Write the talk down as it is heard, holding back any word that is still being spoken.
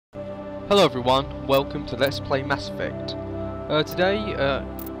Hello everyone, welcome to Let's Play Mass Effect. Today,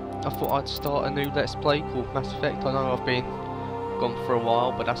 I thought I'd start a new Let's Play called Mass Effect. I know I've been gone for a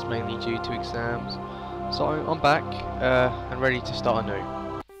while, but that's mainly due to exams. So I'm back, and ready to start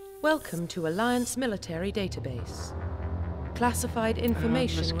anew. Welcome to Alliance Military Database. Classified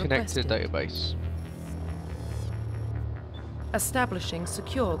information Let's connect to requested. the database. Establishing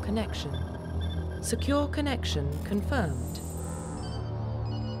secure connection. Secure connection confirmed.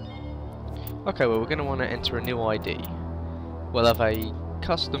 Okay, well we're going to want to enter a new ID. We'll have a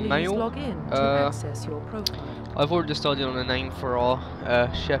custom Please mail. log in to access your profile. I've already decided on a name for our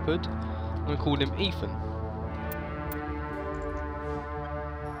Shepard. I'm going to call him Ethan.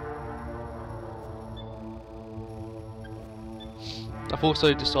 I've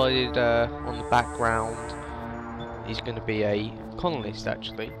also decided on the background he's going to be a colonist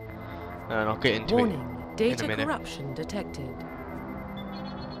actually, and I'll get into Warning, it data in a minute. corruption detected.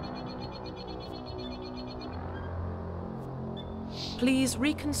 Please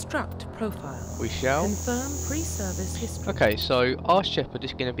reconstruct profile. We shall. Confirm pre-service history. Okay, so our Shepard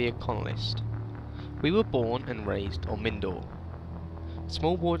is going to be a colonist. We were born and raised on Mindoir,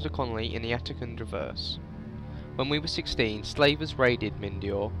 small border conley in the Attican Traverse. When we were 16, slavers raided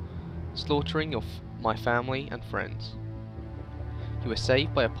Mindoir, slaughtering my family and friends. You were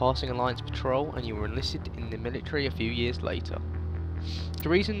saved by a passing Alliance patrol and you were enlisted in the military a few years later. The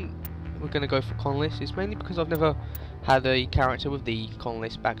reason we're going to go for colonist is mainly because I've never had a character with the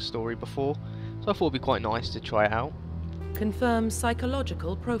colonist backstory before, so I thought it'd be quite nice to try it out. Confirm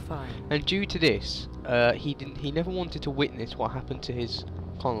psychological profile. And due to this, he never wanted to witness what happened to his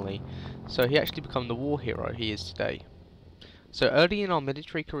conley, so he actually became the war hero he is today. So early in our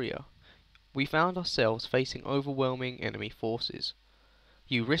military career, we found ourselves facing overwhelming enemy forces.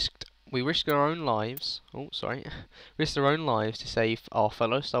 We risked our own lives. Risked our own lives to save our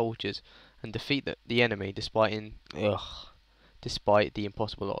fellow soldiers and defeat the enemy despite the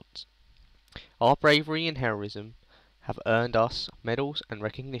impossible odds. Our bravery and heroism have earned us medals and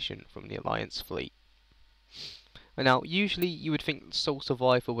recognition from the Alliance fleet. And now, usually you would think Sole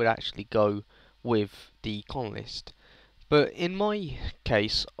Survivor would actually go with the colonist, but in my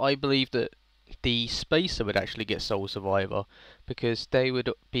case, I believe that the Spacer would actually get Sole Survivor because they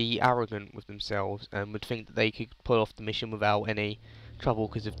would be arrogant with themselves and would think that they could pull off the mission without any trouble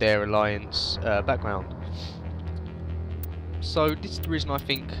because of their Alliance background. So this is the reason I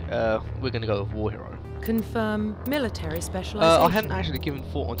think we're going to go with War Hero. Confirm military specialization. I hadn't actually given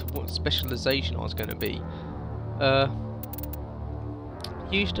thought onto what specialization I was going to be.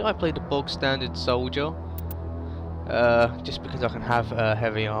 Usually I played a bog standard soldier, just because I can have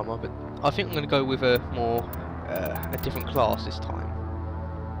heavy armor, but I think I'm going to go with a more a different class this time.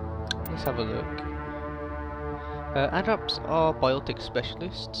 Let's have a look. Adapts are biotic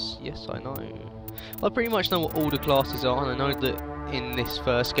specialists. Yes, I know. I pretty much know what all the classes are, and I know that in this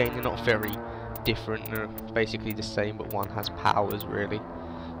first game they're not very different. They're basically the same, but one has powers really.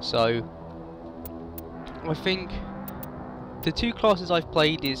 So I think the two classes I've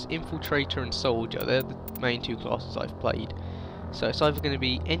played is Infiltrator and Soldier. They're the main two classes I've played. So it's either going to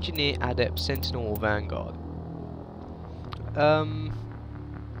be Engineer, Adept, Sentinel or Vanguard.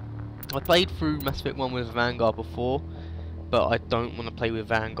 I played through Mass Effect 1 with Vanguard before, but I don't want to play with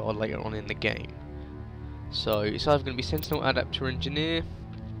Vanguard later on in the game. So it's either going to be Sentinel, Adept or Engineer,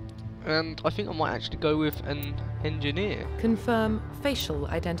 and I think I might actually go with an Engineer. Confirm facial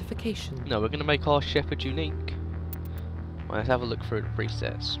identification. No, we're going to make our Shepard unique. Right, let's have a look through the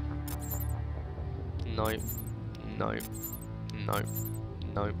presets. No, no, no,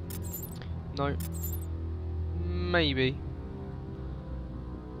 no, no, maybe.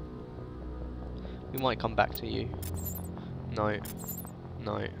 We might come back to you. No,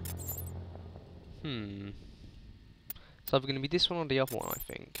 no. It's either going to be this one or the other one, I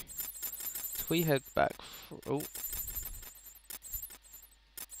think. If we head back, oh,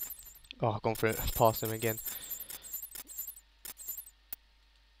 I've gone through it, past him again.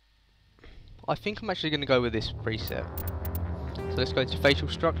 I think I'm actually going to go with this preset. So let's go to facial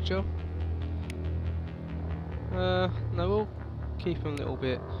structure. No, we'll keep him a little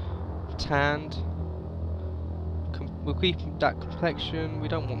bit tanned. We'll keep that complexion. We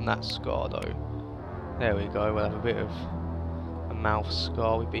don't want that scar though. There we go. We'll have a bit of a mouth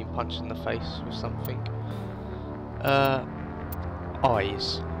scar. We've been punched in the face with something.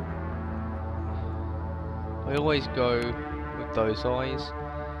 Eyes. I always go with those eyes.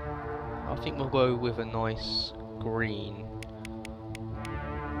 I think we'll go with a nice green.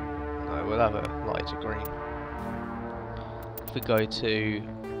 No, we'll have a lighter green. If we go to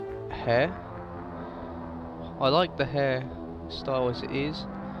hair, I like the hair style as it is.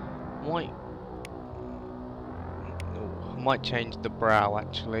 Might... I might change the brow,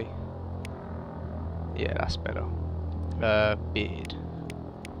 actually. Yeah, that's better. Beard.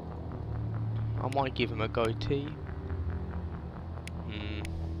 I might give him a goatee.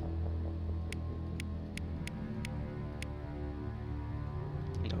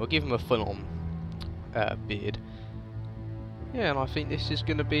 No, we'll give him a full-on beard. Yeah, and I think this is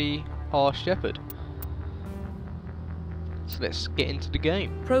going to be our Shepard. So let's get into the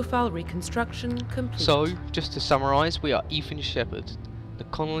game. Profile reconstruction complete. So, just to summarise, we are Ethan Shepard, the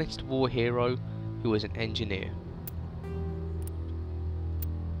colonist war hero who is an engineer.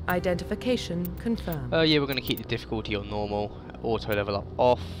 Identification confirmed. Yeah, we're going to keep the difficulty on normal. Auto level up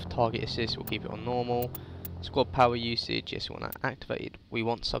off. Target assist, we'll keep it on normal. Squad power usage, yes, we want that activated. We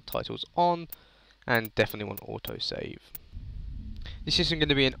want subtitles on, and definitely want auto save. This isn't going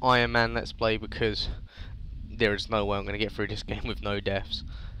to be an Iron Man Let's Play because there is no way I'm going to get through this game with no deaths.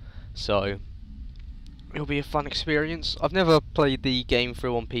 So, it'll be a fun experience. I've never played the game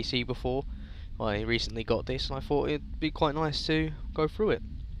through on PC before. I recently got this and I thought it'd be quite nice to go through it.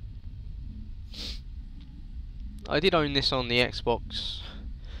 I did own this on the Xbox,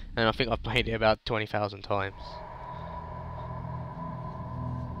 and I think I've played it about 20,000 times.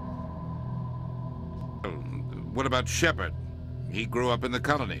 What about Shepard? He grew up in the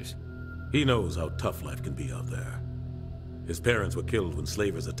colonies. He knows how tough life can be out there. His parents were killed when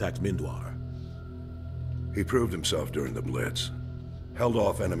slavers attacked Mindoir. He proved himself during the Blitz. Held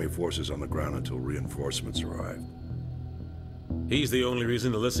off enemy forces on the ground until reinforcements arrived. He's the only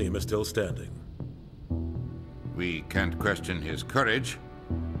reason Elysium is still standing. We can't question his courage.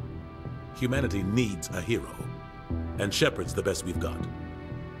 Humanity needs a hero, and Shepard's the best we've got.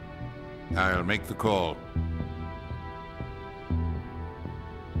 I'll make the call.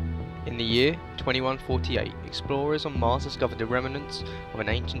 In the year 2148, explorers on Mars discovered the remnants of an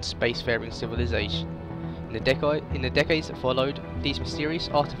ancient spacefaring civilization. In the decades that followed, these mysterious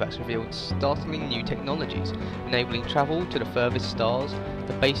artifacts revealed startling new technologies, enabling travel to the furthest stars.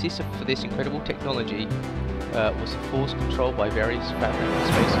 The basis for this incredible technology was a force controlled by various fabrics of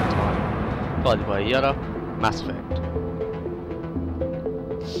space and time, guided by Yada, Mass Effect.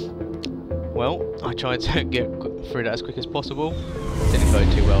 Well, I tried to get through that as quick as possible. Didn't go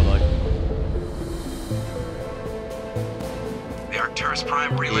too well though. The Arcturus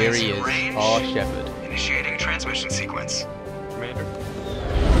Prime relay Here is he in is, range. our Shepard. Initiating transmission sequence. Commander.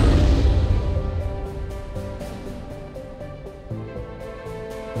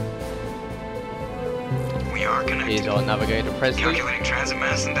 We are connected. Here's our navigator, Presley. Calculating transit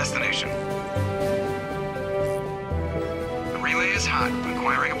mass and destination. The relay is hot.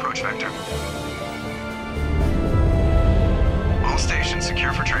 Acquiring approach vector. All stations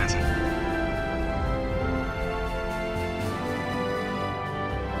secure for transit.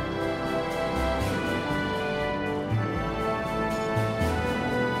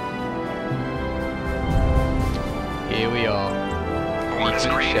 Here we are. Board is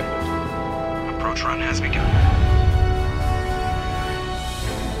Ethan green. Shepard. Approach run has begun.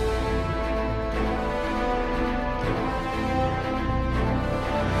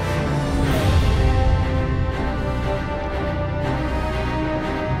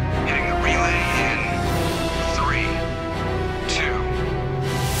 Hitting the relay in 3, 2,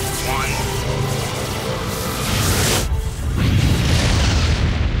 1.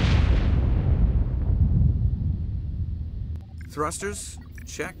 Thrusters,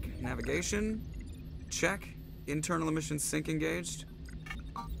 check. Navigation, check. Internal emissions sync engaged.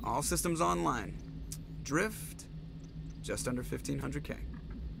 All systems online. Drift, just under 1500K.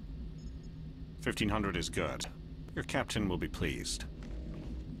 1500 is good. Your captain will be pleased.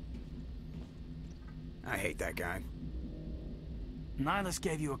 I hate that guy. Nihilus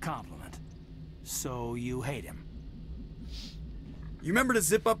gave you a compliment, so you hate him. You remember to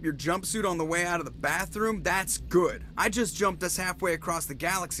zip up your jumpsuit on the way out of the bathroom? That's good. I just jumped us halfway across the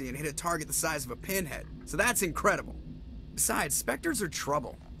galaxy and hit a target the size of a pinhead, so that's incredible. Besides, specters are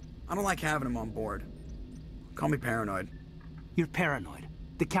trouble. I don't like having them on board. Call me paranoid. You're paranoid.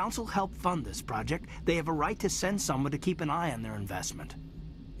 The Council helped fund this project. They have a right to send someone to keep an eye on their investment.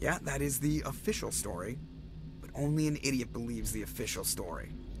 Yeah, that is the official story, but only an idiot believes the official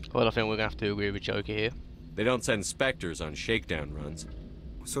story. Well, I think we're going to have to agree with Joker here. They don't send specters on shakedown runs.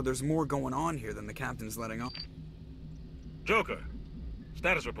 So there's more going on here than the captain's letting on. Joker,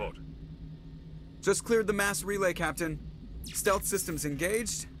 status report. Just cleared the mass relay, Captain. Stealth systems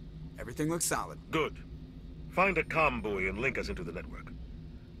engaged. Everything looks solid. Good. Find a comm buoy and link us into the network.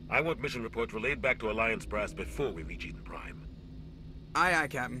 I want mission reports relayed back to Alliance brass before we reach Eden Prime. Aye, aye,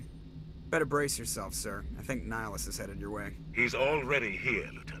 Captain. Better brace yourself, sir. I think Nihilus is headed your way. He's already here,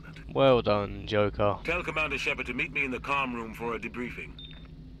 Lieutenant. Lieutenant. Well done, Joker. Tell Commander Shepard to meet me in the comm room for a debriefing.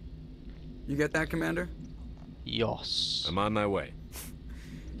 You get that, Commander? Yos. I'm on my way.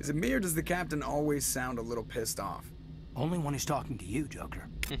 Is it me or does the captain always sound a little pissed off? Only when he's talking to you, Joker.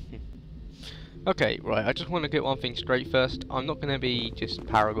 Okay, right, I just want to get one thing straight first. I'm not going to be just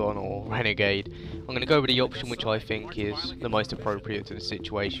Paragon or Renegade. I'm going to go with the option which I think is the most appropriate to the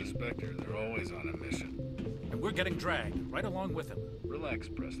situation. Spectre, they're always on a mission. And we're getting dragged, right along with him. Relax,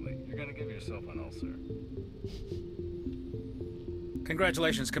 Presley. You're gonna give yourself an ulcer.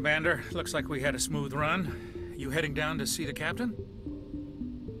 Congratulations, Commander. Looks like we had a smooth run. You heading down to see the captain?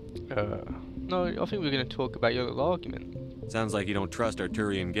 No, I think we're going to talk about your little argument. Sounds like you don't trust our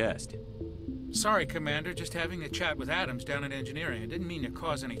Turian guest. Sorry, Commander. Just having a chat with Adams down at engineering. I didn't mean to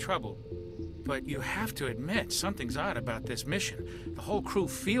cause any trouble. But you have to admit, something's odd about this mission. The whole crew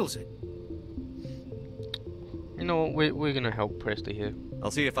feels it. You know what, we're going to help Presley here.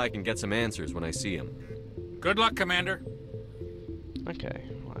 I'll see if I can get some answers when I see him. Good luck, Commander. Okay,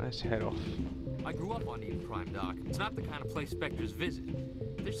 well, let's head off. I grew up on Eden Prime, Doc. It's not the kind of place Spectres visit.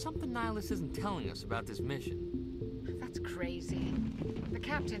 There's something Nihilus isn't telling us about this mission. That's crazy. The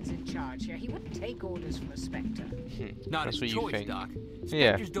captain's in charge here. He wouldn't take orders from a Spectre. Not That's his what you choice, think. Doc. Yeah.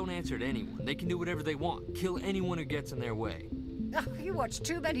 Spectres don't answer to anyone. They can do whatever they want. Kill anyone who gets in their way. Oh, you watch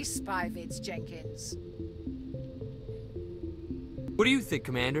too many spy vids, Jenkins. What do you think,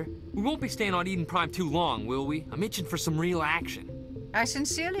 Commander? We won't be staying on Eden Prime too long, will we? I'm itching for some real action. I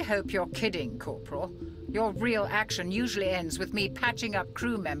sincerely hope you're kidding, Corporal. Your real action usually ends with me patching up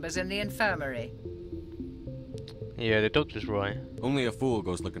crew members in the infirmary. Yeah, the doctor's right. Only a fool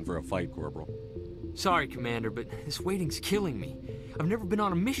goes looking for a fight, Corporal. Sorry, Commander, but this waiting's killing me. I've never been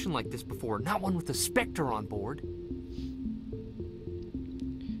on a mission like this before, not one with a Spectre on board.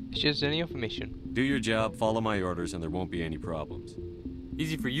 It's just any other mission. Do your job, follow my orders, and there won't be any problems.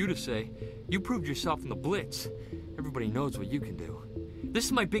 Easy for you to say. You proved yourself in the Blitz. Everybody knows what you can do. This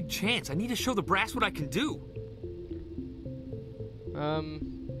is my big chance. I need to show the brass what I can do.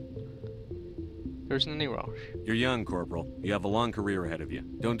 There isn't any rush. You're young, Corporal. You have a long career ahead of you.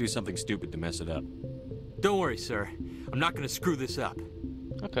 Don't do something stupid to mess it up. Don't worry, sir. I'm not going to screw this up.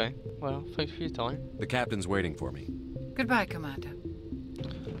 Okay, well, thanks for your time. The captain's waiting for me. Goodbye, Commander.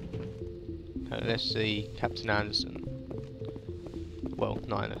 Let's see, Captain Anderson. Well,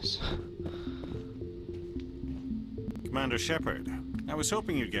 Nihilus. Commander Shepard, I was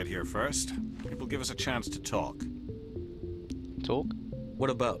hoping you'd get here first. It will give us a chance to talk. Talk? What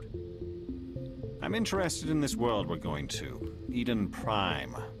about? I'm interested in this world we're going to. Eden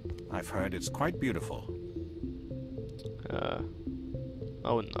Prime. I've heard it's quite beautiful.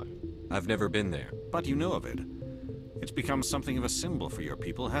 I wouldn't know. I've never been there. But you know of it. It's become something of a symbol for your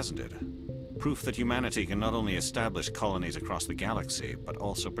people, hasn't it? Proof that humanity can not only establish colonies across the galaxy, but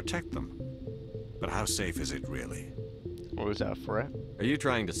also protect them. But how safe is it, really? Or is that a threat? Are you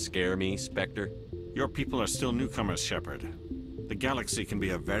trying to scare me, Spectre? Your people are still newcomers, Shepard. The galaxy can be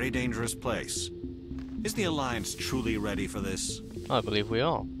a very dangerous place. Is the Alliance truly ready for this? I believe we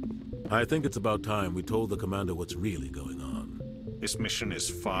are. I think it's about time we told the commander what's really going on. This mission is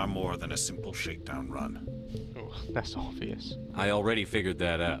far more than a simple shakedown run. Oh, that's obvious. I already figured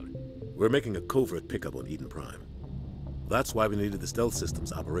that out. We're making a covert pickup on Eden Prime. That's why we needed the stealth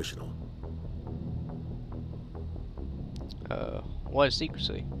systems operational. Why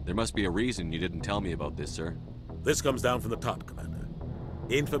secrecy? There must be a reason you didn't tell me about this, sir. This comes down from the top, Commander.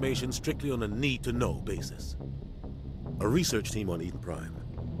 Information strictly on a need-to-know basis. A research team on Eden Prime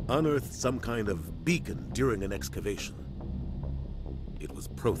unearthed some kind of beacon during an excavation. It was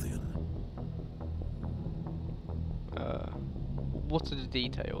Prothean. What are the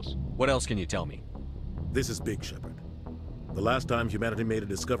details? What else can you tell me? This is big, Shepard. The last time humanity made a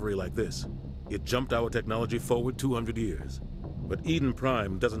discovery like this, it jumped our technology forward 200 years. But Eden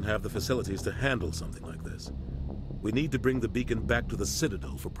Prime doesn't have the facilities to handle something like this. We need to bring the beacon back to the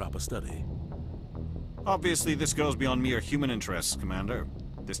Citadel for proper study. Obviously, this goes beyond mere human interests, Commander.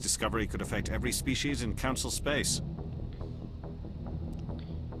 This discovery could affect every species in Council space.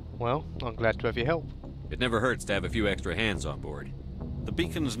 Well, I'm glad to have your help. It never hurts to have a few extra hands on board. The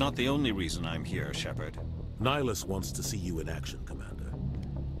beacon's not the only reason I'm here, Shepard. Nihilus wants to see you in action, Commander.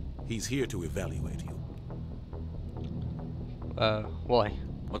 He's here to evaluate you. Why?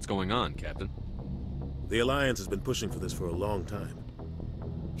 What's going on, Captain? The Alliance has been pushing for this for a long time.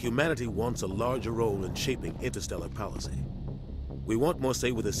 Humanity wants a larger role in shaping interstellar policy. We want more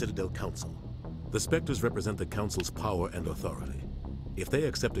say with the Citadel Council. The Spectres represent the Council's power and authority. If they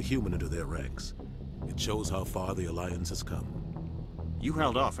accept a human into their ranks, it shows how far the Alliance has come. You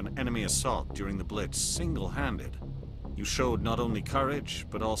held off an enemy assault during the Blitz single-handed. You showed not only courage,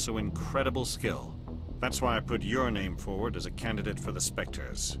 but also incredible skill. That's why I put your name forward as a candidate for the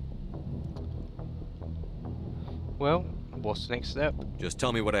Spectres. Well, what's the next step? Just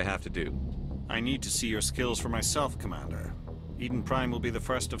tell me what I have to do. I need to see your skills for myself, Commander. Eden Prime will be the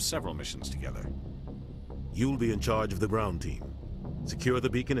first of several missions together. You'll be in charge of the ground team. Secure the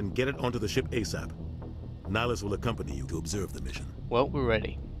beacon and get it onto the ship ASAP. Nihilus will accompany you to observe the mission. Well, we're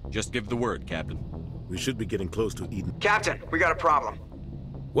ready. Just give the word, Captain. We should be getting close to Eden. Captain, we got a problem.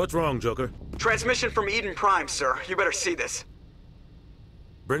 What's wrong, Joker? Transmission from Eden Prime, sir. You better see this.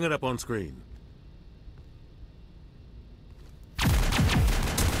 Bring it up on screen.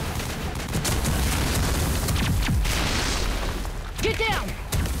 Get down!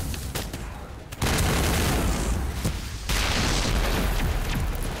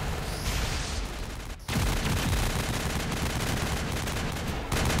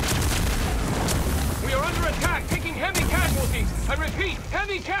 We are under attack, taking heavy casualties. I repeat,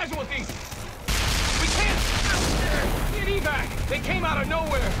 heavy casualties. We can't get evac. They came out of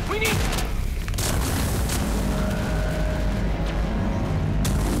nowhere. We need...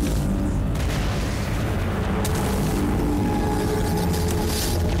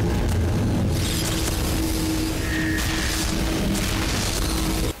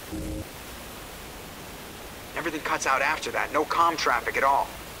 Everything cuts out after that. No comm traffic at all.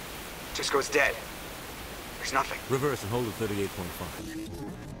 Just goes dead. There's nothing. Reverse and hold at 38.5.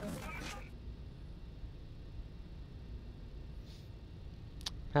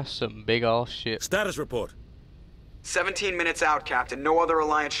 That's some big ass shit. Status report. 17 minutes out, Captain. No other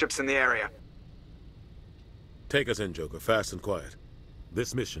Alliance ships in the area. Take us in, Joker, fast and quiet.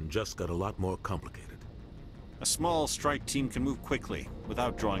 This mission just got a lot more complicated. A small strike team can move quickly,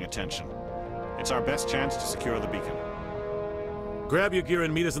 without drawing attention. It's our best chance to secure the beacon. Grab your gear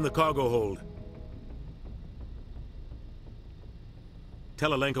and meet us in the cargo hold.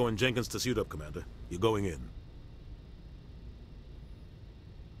 Tell Alenko and Jenkins to suit up, Commander. You're going in.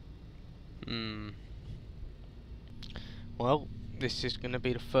 Well, this is going to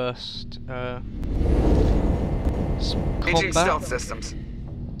be the first Engaging combat. stealth systems.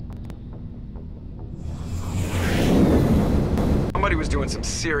 Somebody was doing some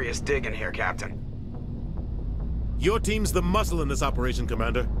serious digging here, Captain. Your team's the muscle in this operation,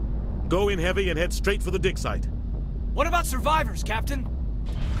 Commander. Go in heavy and head straight for the dig site. What about survivors, Captain?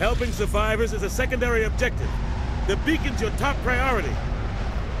 Helping survivors is a secondary objective. The beacon's your top priority.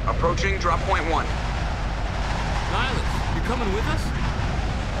 Approaching drop point 1. Nihilus, you coming with us?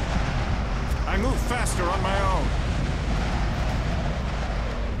 I move faster on my own.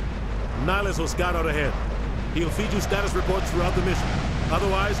 Nihilus will scout out ahead. He'll feed you status reports throughout the mission.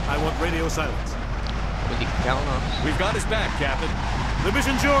 Otherwise, I want radio silence. Well, you can count on us. We've got his back, Captain. The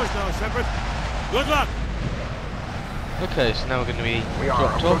mission's yours now, Shepard. Good luck! Okay, so now we're going to be We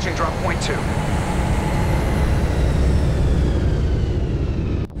are approaching drop point 2.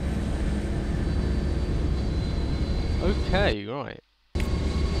 Okay, right.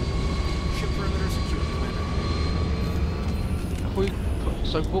 Ship perimeter secure, Commander.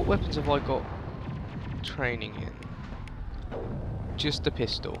 So what weapons have I got training in? Just the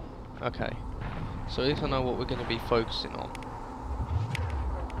pistol. Okay. So at least I know what we're going to be focusing on.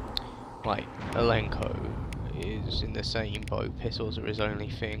 Right, Alenko is in the same boat. Pistols are his only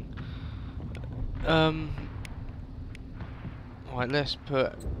thing. Right, let's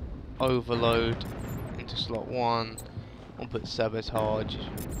put Overload into slot 1. We'll put Sabotage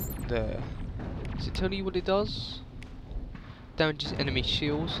there. Does it tell you what it does? Damages enemy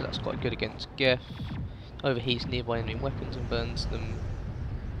shields, so that's quite good against Geth. Overheats nearby enemy weapons and burns them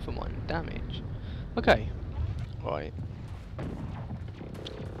for minor damage. Okay. Right.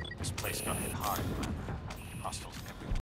 This place got hit hard, Commander. Hostiles